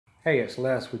Hey, it's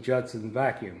Les with Judson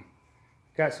Vacuum.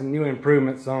 Got some new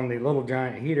improvements on the Little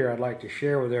Giant heater I'd like to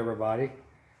share with everybody.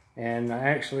 And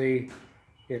actually,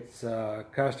 it's a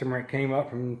customer that came up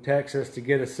from Texas to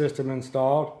get a system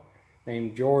installed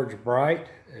named George Brite.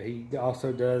 He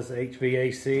also does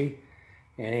HVAC,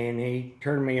 and he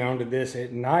turned me on to this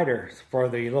at Nitride for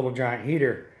the Little Giant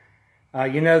heater.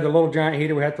 You know, the Little Giant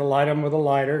heater, we have to light them with a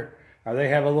lighter, or they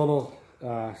have a little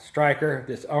striker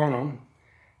that's on them.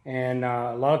 And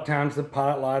a lot of times the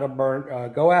pilot light will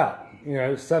go out. You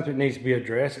know, something needs to be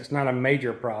addressed. It's not a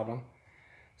major problem.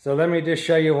 So let me just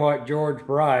show you what George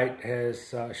Brite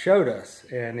has showed us,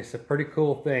 and it's a pretty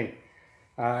cool thing.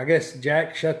 I guess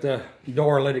Jack shut the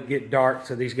door, let it get dark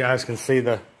so these guys can see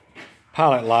the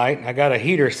pilot light. I got a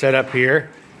heater set up here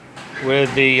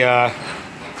with the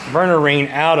burner ring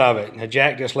out of it. Now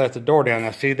Jack just left the door down.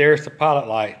 Now see, there's the pilot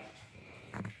light.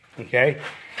 Okay,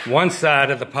 one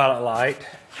side of the pilot light,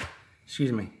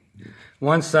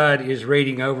 one side is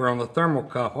reading over on the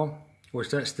thermocouple, which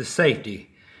that's the safety.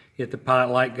 If the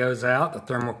pilot light goes out, the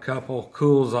thermocouple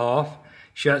cools off,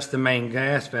 shuts the main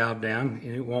gas valve down,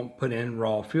 and it won't put in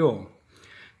raw fuel.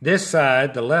 This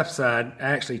side, the left side,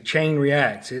 actually chain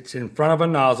reacts. It's in front of a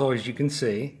nozzle, as you can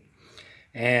see,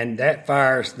 and that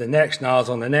fires the next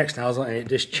nozzle and the next nozzle, and it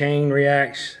just chain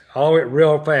reacts all of it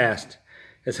real fast.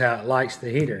 Is how it lights the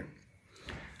heater.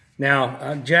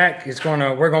 Now, Jack is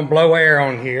we're gonna blow air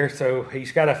on here, so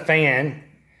he's got a fan.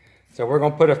 So we're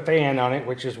gonna put a fan on it,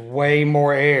 which is way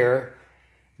more air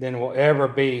than will ever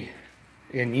be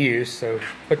in use. So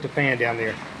put the fan down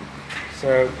there.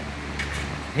 So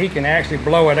he can actually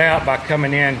blow it out by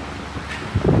coming in.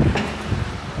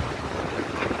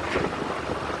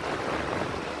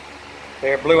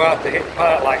 There, blew out the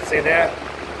pilot light, see that?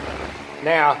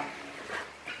 Now,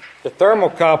 the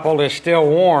thermocouple is still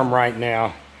warm right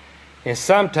now. And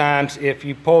sometimes if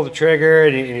you pull the trigger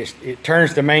and it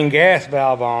turns the main gas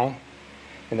valve on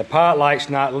and the pilot light's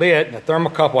not lit and the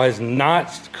thermocouple has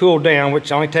not cooled down,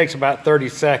 which only takes about 30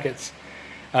 seconds,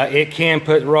 it can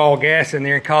put raw gas in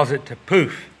there and cause it to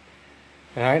poof.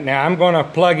 All right, now I'm going to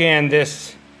plug in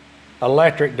this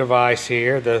electric device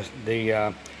here,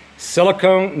 the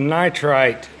silicone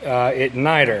nitride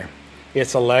igniter.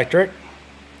 It's electric.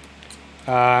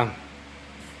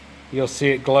 You'll see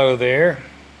it glow there.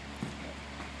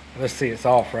 Let's see, it's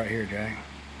off right here, Jay.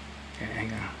 Okay,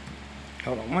 hang on.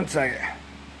 Hold on one second.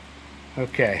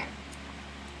 Okay.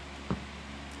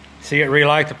 See it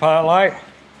relight the pilot light?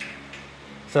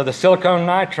 So the silicone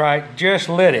nitride just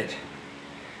lit it.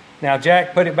 Now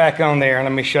Jack, put it back on there and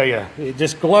let me show you. It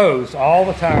just glows all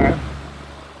the time.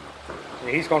 And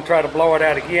he's going to try to blow it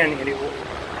out again, and it will.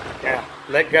 Now,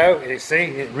 let go, and see,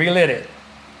 it relit it.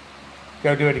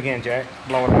 Go do it again, Jack.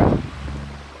 Blow it out.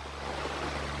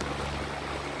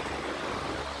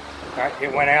 All right,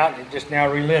 it went out. It just now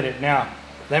relit it. Now,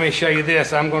 let me show you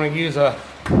this. I'm going to use a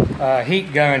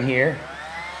heat gun here,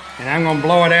 and I'm going to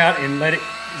blow it out and let it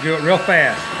do it real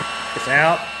fast. It's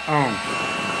out, on,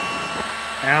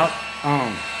 out,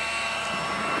 on,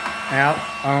 out,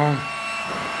 on,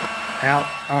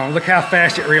 out, on. Look how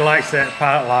fast it relights that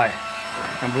pilot light.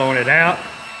 I'm blowing it out,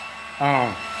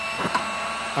 on.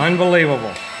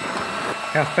 Unbelievable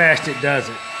how fast it does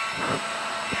it.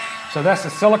 So that's the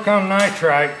silicone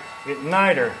nitride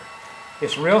igniter.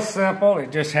 It's real simple.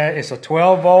 It's a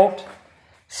 12 volt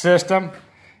system.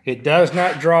 It does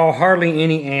not draw hardly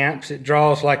any amps. It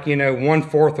draws like, you know,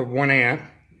 1/4 of 1 amp.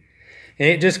 And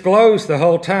it just glows the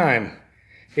whole time.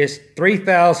 It's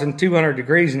 3,200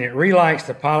 degrees and it relights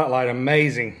the pilot light.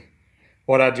 Amazing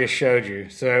what I just showed you.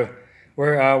 So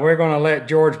we're going to let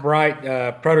George Brite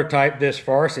prototype this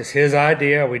for us. It's his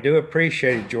idea. We do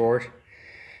appreciate it, George.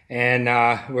 And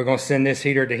we're going to send this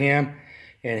heater to him,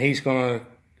 and he's going to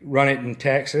run it in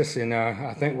Texas. And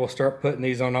I think we'll start putting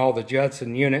these on all the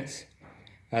Judson units.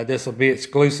 This will be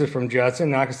exclusive from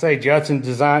Judson. Now, like I say, Judson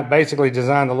basically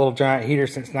designed the Little Giant heater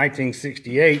since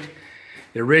 1968.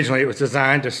 Originally, it was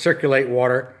designed to circulate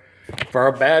water for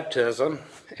a baptism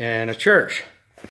and a church.